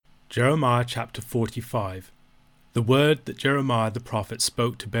Jeremiah chapter 45. The word that Jeremiah the prophet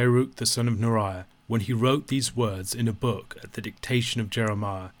spoke to Baruch the son of Neriah, when he wrote these words in a book at the dictation of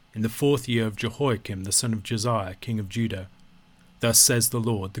Jeremiah, in the 4th year of Jehoiakim the son of Josiah, king of Judah. Thus says the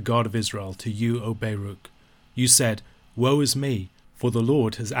Lord, the God of Israel, to you, O Baruch. You said, Woe is me, for the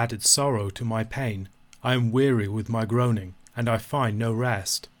Lord has added sorrow to my pain. I am weary with my groaning, and I find no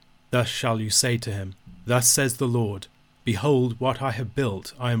rest. Thus shall you say to him, Thus says the Lord, Behold, what I have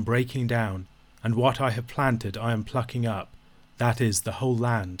built I am breaking down, and what I have planted I am plucking up, that is the whole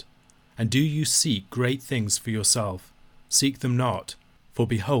land. And do you seek great things for yourself? Seek them not. For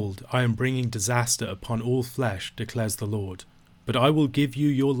behold, I am bringing disaster upon all flesh, declares the Lord. But I will give you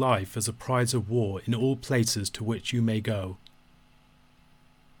your life as a prize of war in all places to which you may go.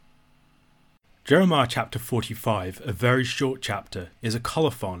 Jeremiah chapter 45, a very short chapter, is a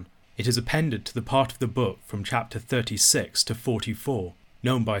colophon. It is appended to the part of the book from chapter 36 to 44,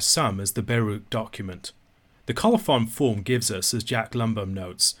 known by some as the Baruch document. The colophon form gives us, as Jack Lumbum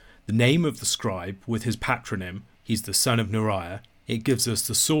notes, the name of the scribe with his patronym, he's the son of Neriah. It gives us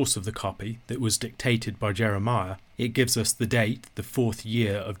the source of the copy that was dictated by Jeremiah. It gives us the date, the 4th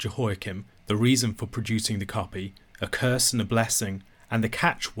year of Jehoiakim, the reason for producing the copy, a curse and a blessing, and the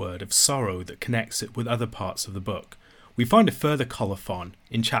catchword of sorrow that connects it with other parts of the book. We find a further colophon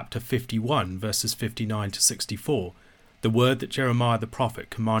in chapter 51, verses 59 to 64, the word that Jeremiah the prophet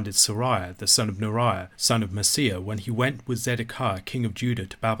commanded Seraiah, the son of Neriah, son of Mahseiah, when he went with Zedekiah, king of Judah,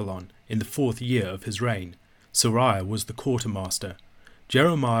 to Babylon, in the 4th year of his reign. Seraiah was the quartermaster.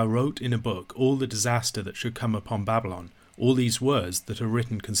 Jeremiah wrote in a book all the disaster that should come upon Babylon, all these words that are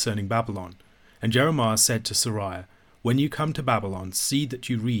written concerning Babylon. And Jeremiah said to Seraiah, When you come to Babylon, see that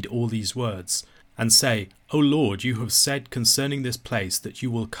you read all these words, and say, O Lord, you have said concerning this place that you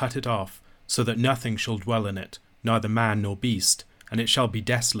will cut it off, so that nothing shall dwell in it, neither man nor beast, and it shall be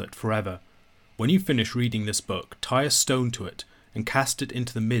desolate forever. When you finish reading this book, tie a stone to it, and cast it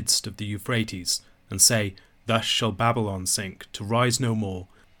into the midst of the Euphrates, and say, Thus shall Babylon sink, to rise no more,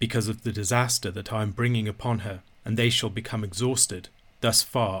 because of the disaster that I am bringing upon her, and they shall become exhausted. Thus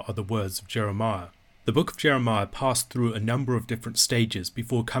far are the words of Jeremiah. The book of Jeremiah passed through a number of different stages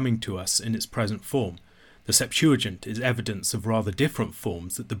before coming to us in its present form. The Septuagint is evidence of rather different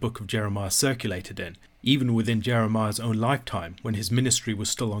forms that the book of Jeremiah circulated in. Even within Jeremiah's own lifetime, when his ministry was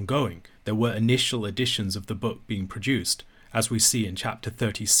still ongoing, there were initial editions of the book being produced, as we see in chapter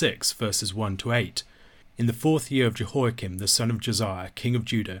 36, verses 1 to 8. In the 4th year of Jehoiakim, the son of Josiah, king of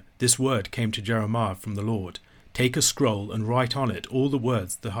Judah, this word came to Jeremiah from the Lord. Take a scroll and write on it all the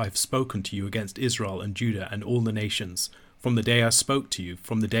words that I have spoken to you against Israel and Judah and all the nations, from the day I spoke to you,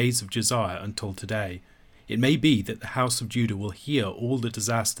 from the days of Josiah until today. It may be that the house of Judah will hear all the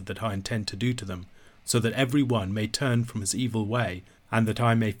disaster that I intend to do to them, so that every one may turn from his evil way, and that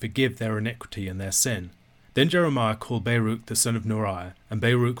I may forgive their iniquity and their sin. Then Jeremiah called Baruch the son of Neriah, and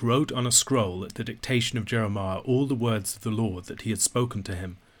Baruch wrote on a scroll at the dictation of Jeremiah all the words of the Lord that he had spoken to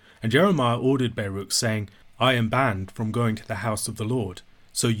him. And Jeremiah ordered Baruch, saying, I am banned from going to the house of the Lord,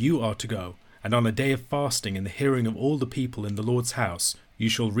 so you are to go, and on a day of fasting in the hearing of all the people in the Lord's house, you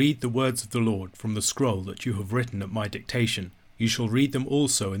shall read the words of the Lord from the scroll that you have written at my dictation. You shall read them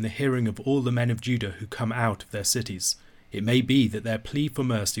also in the hearing of all the men of Judah who come out of their cities. It may be that their plea for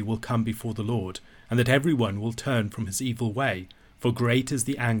mercy will come before the Lord, and that every one will turn from his evil way, for great is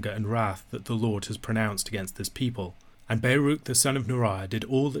the anger and wrath that the Lord has pronounced against this people. And Baruch the son of Neriah did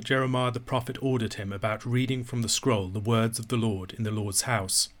all that Jeremiah the prophet ordered him about reading from the scroll the words of the Lord in the Lord's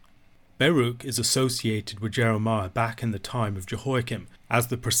house. Baruch is associated with Jeremiah back in the time of Jehoiakim. As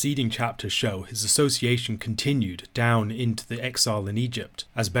the preceding chapters show, his association continued down into the exile in Egypt,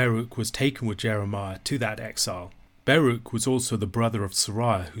 as Baruch was taken with Jeremiah to that exile. Baruch was also the brother of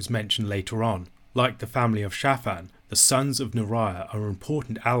Seraiah, who's mentioned later on. Like the family of Shaphan, the sons of Neriah are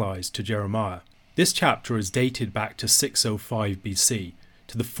important allies to Jeremiah. This chapter is dated back to 605 BC,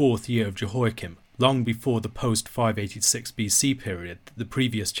 to the 4th year of Jehoiakim, long before the post-586 BC period that the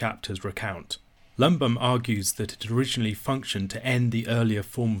previous chapters recount. Lumbum argues that it originally functioned to end the earlier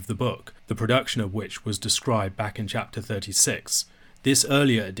form of the book, the production of which was described back in chapter 36. This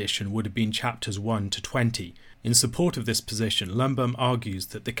earlier edition would have been chapters 1 to 20. In support of this position, Lumbum argues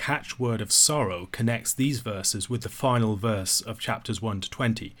that the catchword of sorrow connects these verses with the final verse of chapters 1 to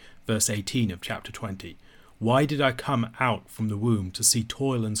 20, verse 18 of chapter 20. Why did I come out from the womb to see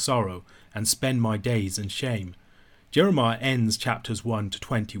toil and sorrow, and spend my days in shame? Jeremiah ends chapters 1 to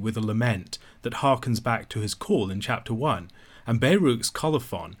 20 with a lament that harkens back to his call in chapter 1, and Baruch's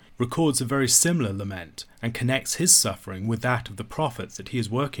colophon records a very similar lament and connects his suffering with that of the prophet that he is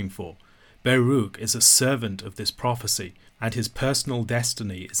working for. Baruch is a servant of this prophecy, and his personal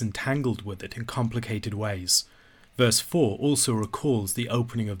destiny is entangled with it in complicated ways. Verse 4 also recalls the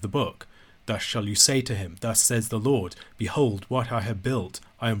opening of the book. Thus shall you say to him, Thus says the Lord, Behold, what I have built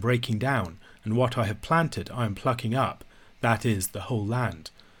I am breaking down, and what I have planted I am plucking up, that is, the whole land.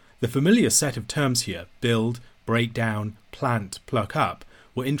 The familiar set of terms here, build, break down, plant, pluck up,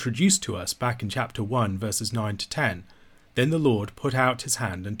 were introduced to us back in chapter 1, verses 9 to 10. Then the Lord put out his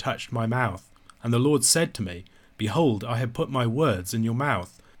hand and touched my mouth. And the Lord said to me, Behold, I have put my words in your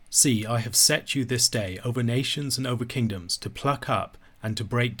mouth. See, I have set you this day over nations and over kingdoms, to pluck up and to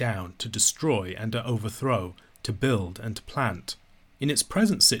break down, to destroy and to overthrow, to build and to plant. In its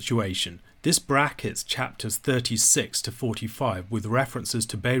present situation, this brackets chapters 36 to 45 with references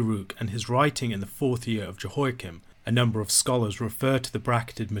to Baruch and his writing in the 4th year of Jehoiakim. A number of scholars refer to the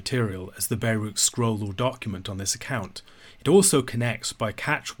bracketed material as the Baruch scroll or document on this account. It also connects by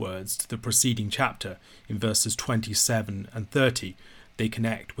catchwords to the preceding chapter in verses 27 and 30. They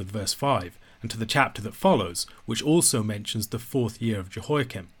connect with verse 5, and to the chapter that follows, which also mentions the 4th year of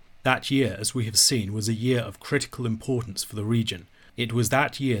Jehoiakim. That year, as we have seen, was a year of critical importance for the region. It was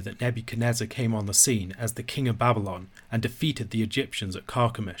that year that Nebuchadnezzar came on the scene as the king of Babylon and defeated the Egyptians at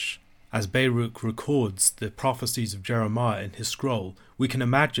Carchemish. As Baruch records the prophecies of Jeremiah in his scroll, we can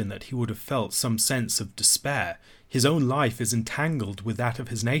imagine that he would have felt some sense of despair. His own life is entangled with that of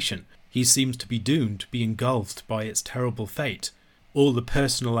his nation. He seems to be doomed to be engulfed by its terrible fate. All the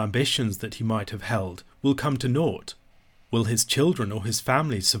personal ambitions that he might have held will come to naught. Will his children or his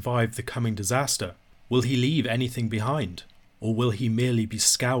family survive the coming disaster? Will he leave anything behind? Or will he merely be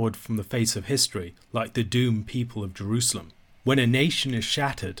scoured from the face of history like the doomed people of Jerusalem? When a nation is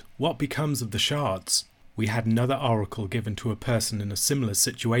shattered, what becomes of the shards? We had another oracle given to a person in a similar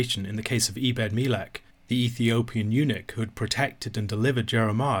situation in the case of Ebed-Melech. The Ethiopian eunuch who had protected and delivered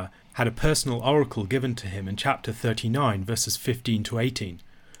Jeremiah had a personal oracle given to him in chapter 39, verses 15 to 18.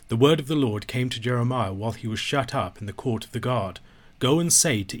 The word of the Lord came to Jeremiah while he was shut up in the court of the guard. Go and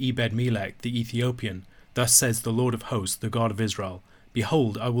say to Ebed-Melech the Ethiopian, Thus says the Lord of hosts, the God of Israel,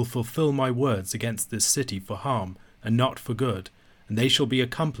 Behold, I will fulfill my words against this city for harm, and not for good, and they shall be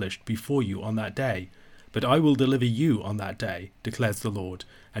accomplished before you on that day. But I will deliver you on that day, declares the Lord,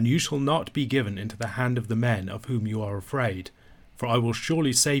 and you shall not be given into the hand of the men of whom you are afraid. For I will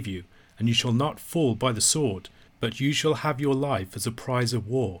surely save you, and you shall not fall by the sword, but you shall have your life as a prize of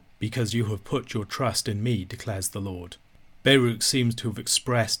war, because you have put your trust in me, declares the Lord. Baruch seems to have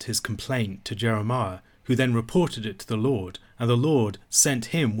expressed his complaint to Jeremiah, who then reported it to the Lord, and the Lord sent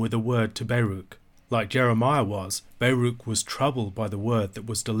him with a word to Baruch. Like Jeremiah was, Baruch was troubled by the word that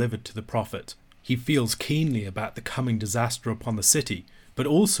was delivered to the prophet. He feels keenly about the coming disaster upon the city, but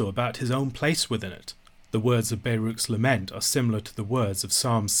also about his own place within it. The words of Baruch's lament are similar to the words of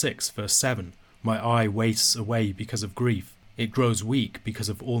Psalm 6, verse 7. My eye wastes away because of grief. It grows weak because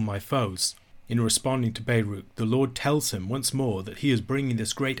of all my foes. In responding to Baruch, the Lord tells him once more that he is bringing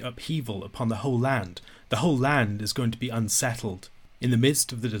this great upheaval upon the whole land. The whole land is going to be unsettled. In the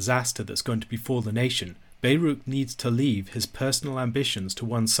midst of the disaster that's going to befall the nation, Baruch needs to leave his personal ambitions to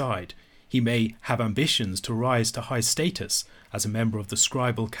one side. He may have ambitions to rise to high status. As a member of the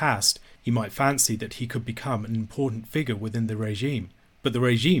scribal caste, he might fancy that he could become an important figure within the regime. But the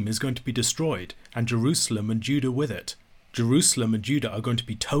regime is going to be destroyed, and Jerusalem and Judah with it. Jerusalem and Judah are going to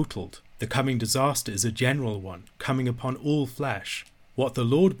be totaled. The coming disaster is a general one, coming upon all flesh. What the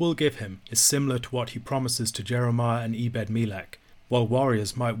Lord will give him is similar to what he promises to Jeremiah and Ebed-Melech. While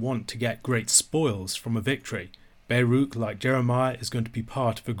warriors might want to get great spoils from a victory, Baruch, like Jeremiah, is going to be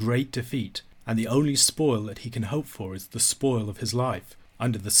part of a great defeat, and the only spoil that he can hope for is the spoil of his life.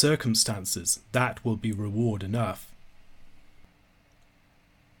 Under the circumstances, that will be reward enough.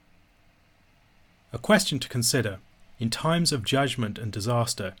 A question to consider. In times of judgment and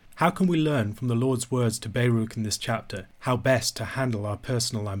disaster, how can we learn from the Lord's words to Baruch in this chapter how best to handle our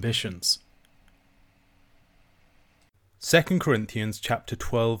personal ambitions? 2 Corinthians chapter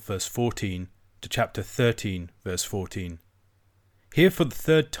 12 verse 14 to chapter 13 verse 14. Here for the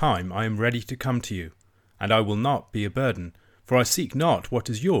third time I am ready to come to you, and I will not be a burden, for I seek not what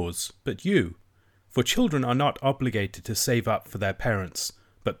is yours, but you. For children are not obligated to save up for their parents,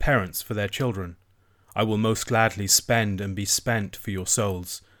 but parents for their children. I will most gladly spend and be spent for your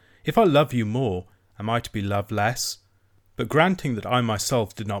souls. If I love you more, am I to be loved less? But granting that I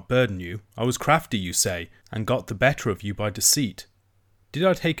myself did not burden you, I was crafty, you say, and got the better of you by deceit. Did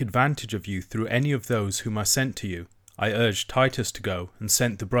I take advantage of you through any of those whom I sent to you? I urged Titus to go, and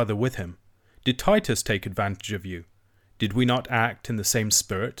sent the brother with him. Did Titus take advantage of you? Did we not act in the same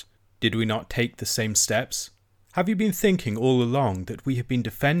spirit? Did we not take the same steps? Have you been thinking all along that we have been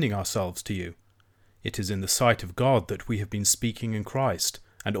defending ourselves to you? It is in the sight of God that we have been speaking in Christ,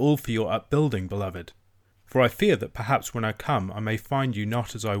 and all for your upbuilding, beloved. For I fear that perhaps when I come I may find you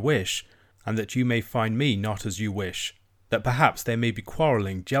not as I wish, and that you may find me not as you wish, that perhaps there may be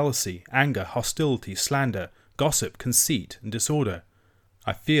quarrelling, jealousy, anger, hostility, slander, gossip, conceit, and disorder.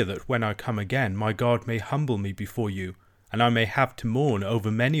 I fear that when I come again my God may humble me before you, and I may have to mourn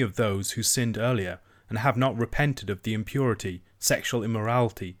over many of those who sinned earlier, and have not repented of the impurity, sexual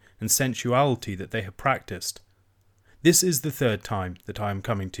immorality, and sensuality that they have practiced. This is the third time that I am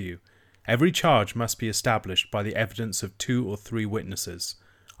coming to you. Every charge must be established by the evidence of 2 or 3 witnesses.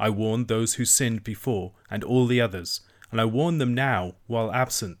 I warned those who sinned before, and all the others, and I warn them now, while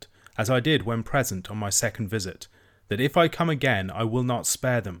absent, as I did when present on my second visit, that if I come again I will not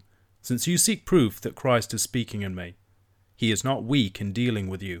spare them, since you seek proof that Christ is speaking in me. He is not weak in dealing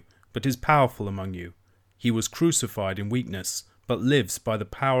with you, but is powerful among you. He was crucified in weakness, but lives by the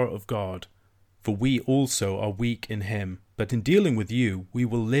power of God. For we also are weak in him, but in dealing with you we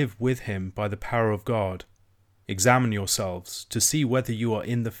will live with him by the power of God. Examine yourselves to see whether you are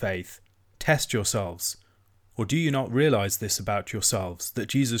in the faith. Test yourselves. Or do you not realize this about yourselves, that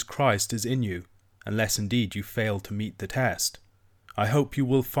Jesus Christ is in you, unless indeed you fail to meet the test? I hope you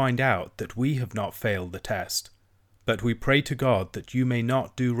will find out that we have not failed the test. But we pray to God that you may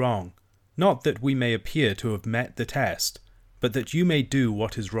not do wrong, not that we may appear to have met the test, but that you may do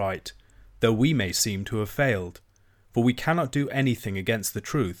what is right, though we may seem to have failed. For we cannot do anything against the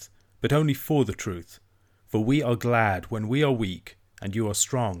truth, but only for the truth. For we are glad when we are weak, and you are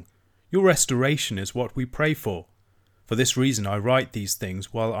strong. Your restoration is what we pray for. For this reason I write these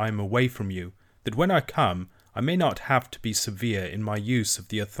things while I am away from you, that when I come I may not have to be severe in my use of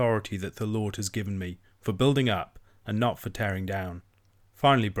the authority that the Lord has given me, for building up, and not for tearing down.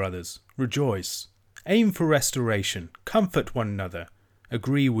 Finally, brothers, rejoice. Aim for restoration, comfort one another,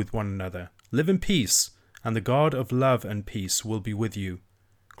 agree with one another, live in peace, and the God of love and peace will be with you.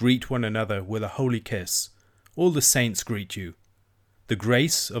 Greet one another with a holy kiss. All the saints greet you. The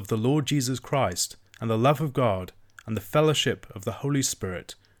grace of the Lord Jesus Christ, and the love of God, and the fellowship of the Holy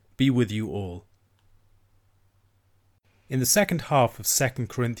Spirit be with you all. In the second half of 2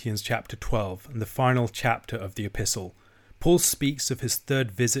 Corinthians chapter 12, and the final chapter of the epistle, Paul speaks of his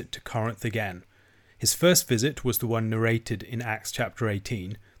third visit to Corinth again. His first visit was the one narrated in Acts chapter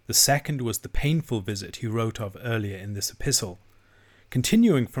 18. The second was the painful visit he wrote of earlier in this epistle.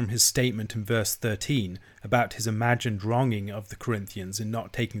 Continuing from his statement in verse 13 about his imagined wronging of the Corinthians in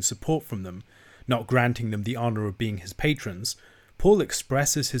not taking support from them, not granting them the honour of being his patrons, Paul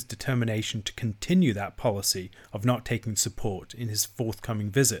expresses his determination to continue that policy of not taking support in his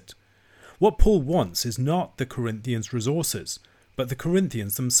forthcoming visit. What Paul wants is not the Corinthians' resources, but the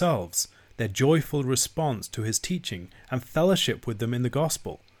Corinthians themselves, their joyful response to his teaching and fellowship with them in the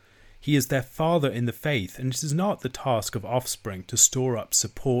gospel. He is their father in the faith, and it is not the task of offspring to store up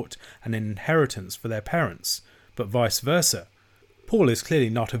support and an inheritance for their parents, but vice versa. Paul is clearly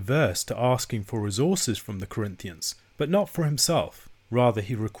not averse to asking for resources from the Corinthians, but not for himself. Rather,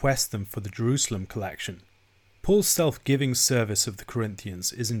 he requests them for the Jerusalem collection. Paul's self-giving service of the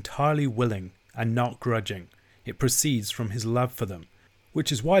Corinthians is entirely willing and not grudging. It proceeds from his love for them,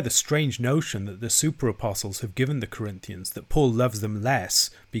 which is why the strange notion that the super-apostles have given the Corinthians that Paul loves them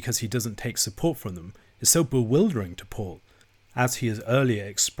less because he doesn't take support from them is so bewildering to Paul. As he has earlier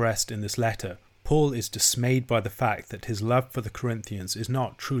expressed in this letter, Paul is dismayed by the fact that his love for the Corinthians is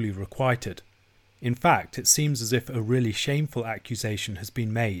not truly requited. In fact, it seems as if a really shameful accusation has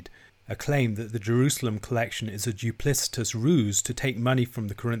been made, a claim that the Jerusalem collection is a duplicitous ruse to take money from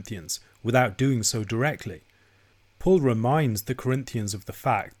the Corinthians, without doing so directly. Paul reminds the Corinthians of the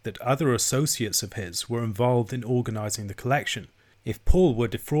fact that other associates of his were involved in organising the collection. If Paul were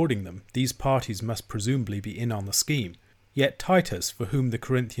defrauding them, these parties must presumably be in on the scheme. Yet Titus, for whom the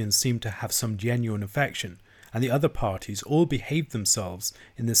Corinthians seemed to have some genuine affection, and the other parties all behaved themselves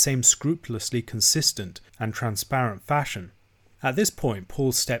in the same scrupulously consistent and transparent fashion. At this point,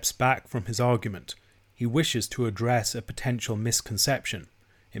 Paul steps back from his argument. He wishes to address a potential misconception.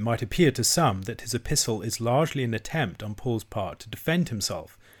 It might appear to some that his epistle is largely an attempt on Paul's part to defend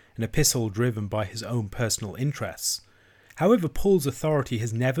himself, an epistle driven by his own personal interests. However, Paul's authority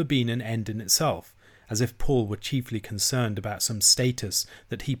has never been an end in itself, as if Paul were chiefly concerned about some status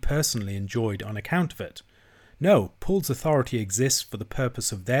that he personally enjoyed on account of it. No, Paul's authority exists for the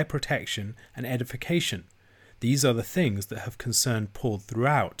purpose of their protection and edification. These are the things that have concerned Paul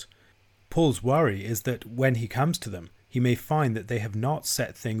throughout. Paul's worry is that when he comes to them, he may find that they have not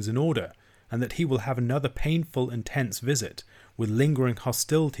set things in order, and that he will have another painful and tense visit, with lingering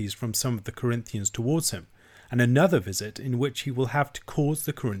hostilities from some of the Corinthians towards him, and another visit in which he will have to cause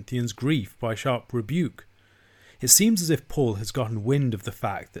the Corinthians grief by sharp rebuke. It seems as if Paul has gotten wind of the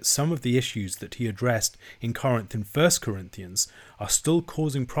fact that some of the issues that he addressed in Corinth in 1 Corinthians are still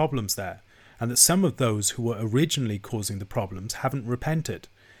causing problems there, and that some of those who were originally causing the problems haven't repented.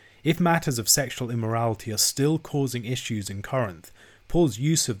 If matters of sexual immorality are still causing issues in Corinth, Paul's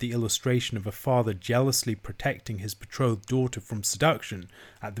use of the illustration of a father jealously protecting his betrothed daughter from seduction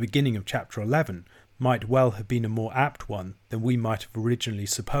at the beginning of chapter 11 might well have been a more apt one than we might have originally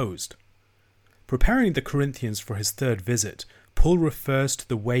supposed. Preparing the Corinthians for his third visit, Paul refers to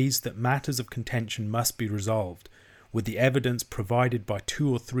the ways that matters of contention must be resolved, with the evidence provided by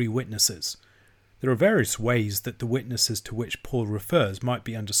 2 or 3 witnesses. There are various ways that the witnesses to which Paul refers might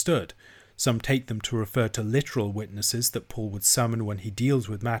be understood. Some take them to refer to literal witnesses that Paul would summon when he deals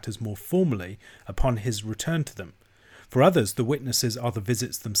with matters more formally upon his return to them. For others, the witnesses are the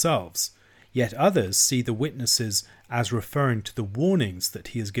visits themselves. Yet others see the witnesses as referring to the warnings that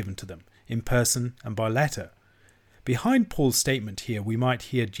he has given to them, in person and by letter. Behind Paul's statement here, we might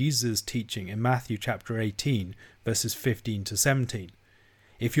hear Jesus' teaching in Matthew chapter 18, verses 15 to 17.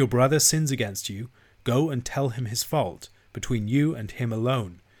 If your brother sins against you, go and tell him his fault, between you and him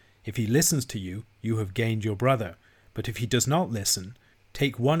alone. If he listens to you, you have gained your brother. But if he does not listen,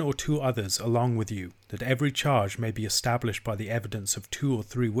 take 1 or 2 others along with you, that every charge may be established by the evidence of 2 or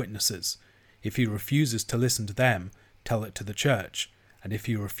 3 witnesses. If he refuses to listen to them, tell it to the church. And if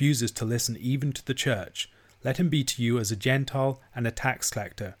he refuses to listen even to the church, let him be to you as a Gentile and a tax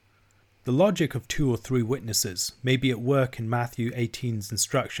collector. The logic of 2 or 3 witnesses may be at work in Matthew 18's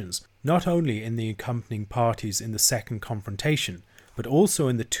instructions, not only in the accompanying parties in the second confrontation, but also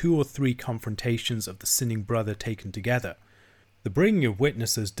in the 2 or 3 confrontations of the sinning brother taken together. The bringing of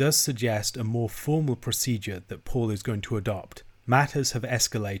witnesses does suggest a more formal procedure that Paul is going to adopt. Matters have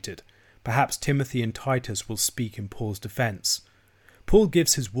escalated. Perhaps Timothy and Titus will speak in Paul's defense. Paul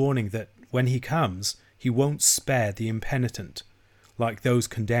gives his warning that, when he comes, he won't spare the impenitent. Like those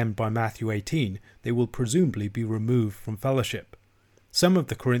condemned by Matthew 18, they will presumably be removed from fellowship. Some of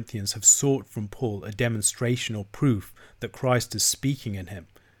the Corinthians have sought from Paul a demonstration or proof that Christ is speaking in him.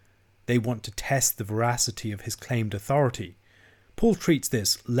 They want to test the veracity of his claimed authority. Paul treats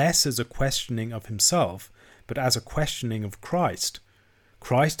this less as a questioning of himself, but as a questioning of Christ.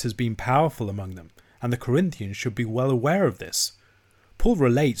 Christ has been powerful among them, and the Corinthians should be well aware of this. Paul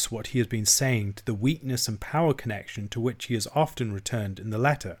relates what he has been saying to the weakness and power connection to which he has often returned in the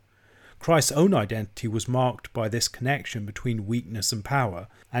letter. Christ's own identity was marked by this connection between weakness and power,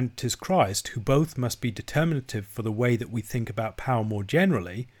 and it is Christ who both must be determinative for the way that we think about power more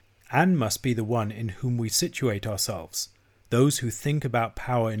generally, and must be the one in whom we situate ourselves. Those who think about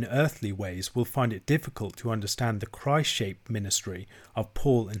power in earthly ways will find it difficult to understand the Christ-shaped ministry of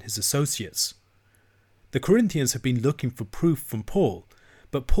Paul and his associates. The Corinthians have been looking for proof from Paul,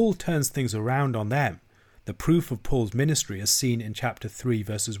 but Paul turns things around on them. The proof of Paul's ministry, as seen in chapter 3,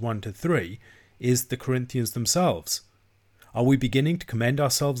 verses 1 to 3, is the Corinthians themselves. Are we beginning to commend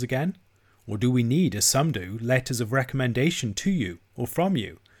ourselves again? Or do we need, as some do, letters of recommendation to you or from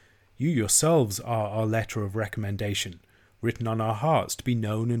you? You yourselves are our letter of recommendation, written on our hearts to be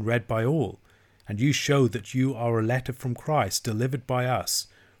known and read by all. And you show that you are a letter from Christ delivered by us,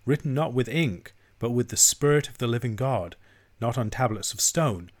 written not with ink, but with the Spirit of the living God, not on tablets of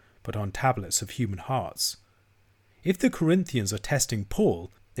stone, but on tablets of human hearts. If the Corinthians are testing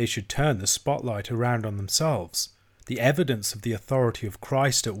Paul, they should turn the spotlight around on themselves. The evidence of the authority of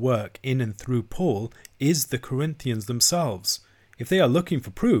Christ at work in and through Paul is the Corinthians themselves. If they are looking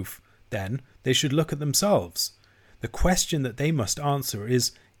for proof, then they should look at themselves. The question that they must answer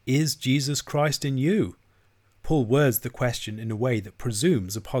is Jesus Christ in you? Paul words the question in a way that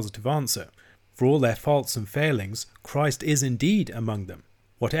presumes a positive answer. For all their faults and failings, Christ is indeed among them.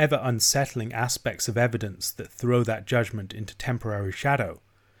 Whatever unsettling aspects of evidence that throw that judgment into temporary shadow,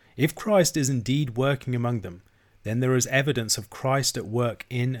 if Christ is indeed working among them, then there is evidence of Christ at work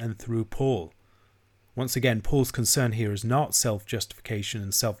in and through Paul. Once again, Paul's concern here is not self-justification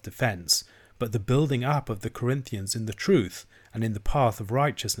and self-defense, but the building up of the Corinthians in the truth and in the path of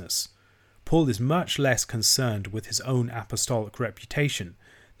righteousness. Paul is much less concerned with his own apostolic reputation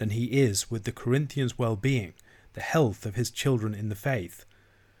than he is with the Corinthians' well-being, the health of his children in the faith.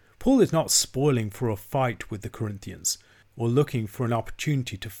 Paul is not spoiling for a fight with the Corinthians, or looking for an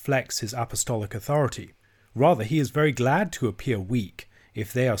opportunity to flex his apostolic authority. Rather, he is very glad to appear weak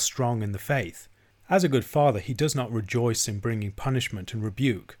if they are strong in the faith. As a good father, he does not rejoice in bringing punishment and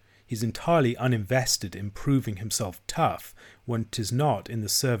rebuke. He is entirely uninvested in proving himself tough when it is not in the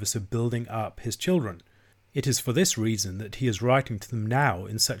service of building up his children. It is for this reason that he is writing to them now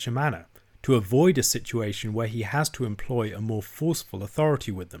in such a manner, to avoid a situation where he has to employ a more forceful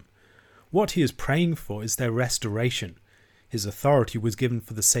authority with them. What he is praying for is their restoration. His authority was given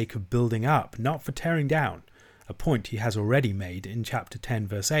for the sake of building up, not for tearing down, a point he has already made in chapter 10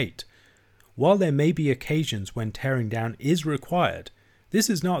 verse 8. While there may be occasions when tearing down is required, this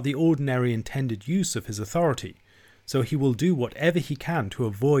is not the ordinary intended use of his authority, so he will do whatever he can to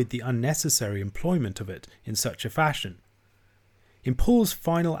avoid the unnecessary employment of it in such a fashion. In Paul's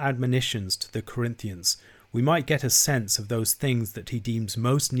final admonitions to the Corinthians, we might get a sense of those things that he deems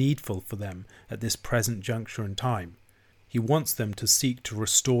most needful for them at this present juncture in time. He wants them to seek to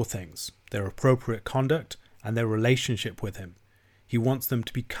restore things, their appropriate conduct, and their relationship with him. He wants them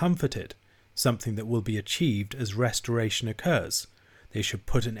to be comforted, something that will be achieved as restoration occurs. They should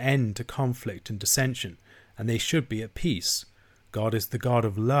put an end to conflict and dissension, and they should be at peace. God is the God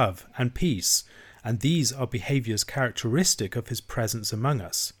of love and peace, and these are behaviours characteristic of his presence among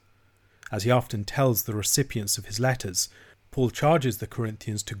us. As he often tells the recipients of his letters, Paul charges the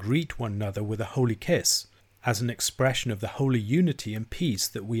Corinthians to greet one another with a holy kiss, as an expression of the holy unity and peace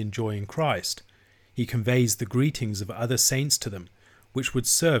that we enjoy in Christ. He conveys the greetings of other saints to them, which would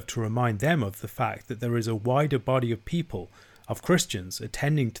serve to remind them of the fact that there is a wider body of people, of Christians,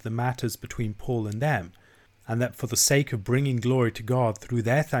 attending to the matters between Paul and them, and that for the sake of bringing glory to God through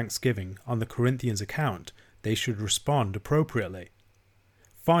their thanksgiving on the Corinthians' account, they should respond appropriately.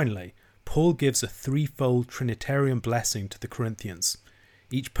 Finally, Paul gives a threefold Trinitarian blessing to the Corinthians.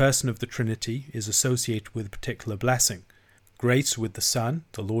 Each person of the Trinity is associated with a particular blessing: grace with the Son,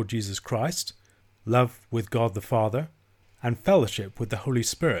 the Lord Jesus Christ, love with God the Father, and fellowship with the Holy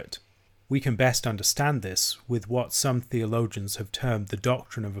Spirit. We can best understand this with what some theologians have termed the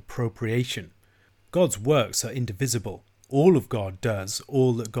doctrine of appropriation. God's works are indivisible. All of God does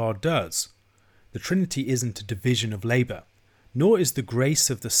all that God does. The Trinity isn't a division of labour, nor is the grace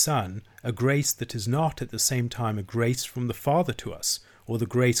of the Son a grace that is not at the same time a grace from the Father to us, or the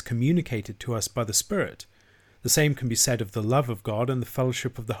grace communicated to us by the Spirit. The same can be said of the love of God and the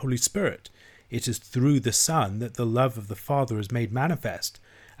fellowship of the Holy Spirit. It is through the Son that the love of the Father is made manifest,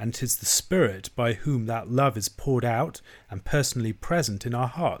 and it is the Spirit by whom that love is poured out and personally present in our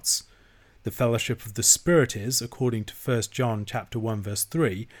hearts. The fellowship of the Spirit is, according to 1 John chapter 1 verse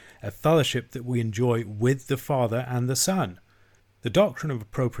 3, a fellowship that we enjoy with the Father and the Son. The doctrine of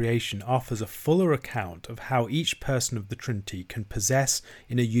appropriation offers a fuller account of how each person of the Trinity can possess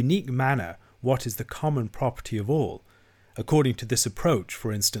in a unique manner what is the common property of all. According to this approach,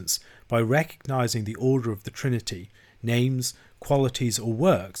 for instance, by recognizing the order of the Trinity, names, qualities, or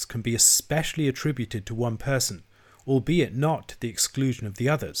works can be especially attributed to one person, albeit not to the exclusion of the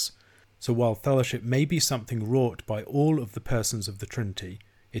others. So while fellowship may be something wrought by all of the persons of the Trinity,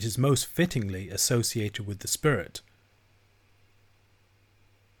 it is most fittingly associated with the Spirit.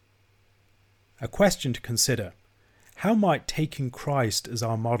 A question to consider: how might taking Christ as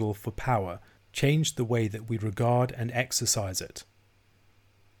our model for power change the way that we regard and exercise it?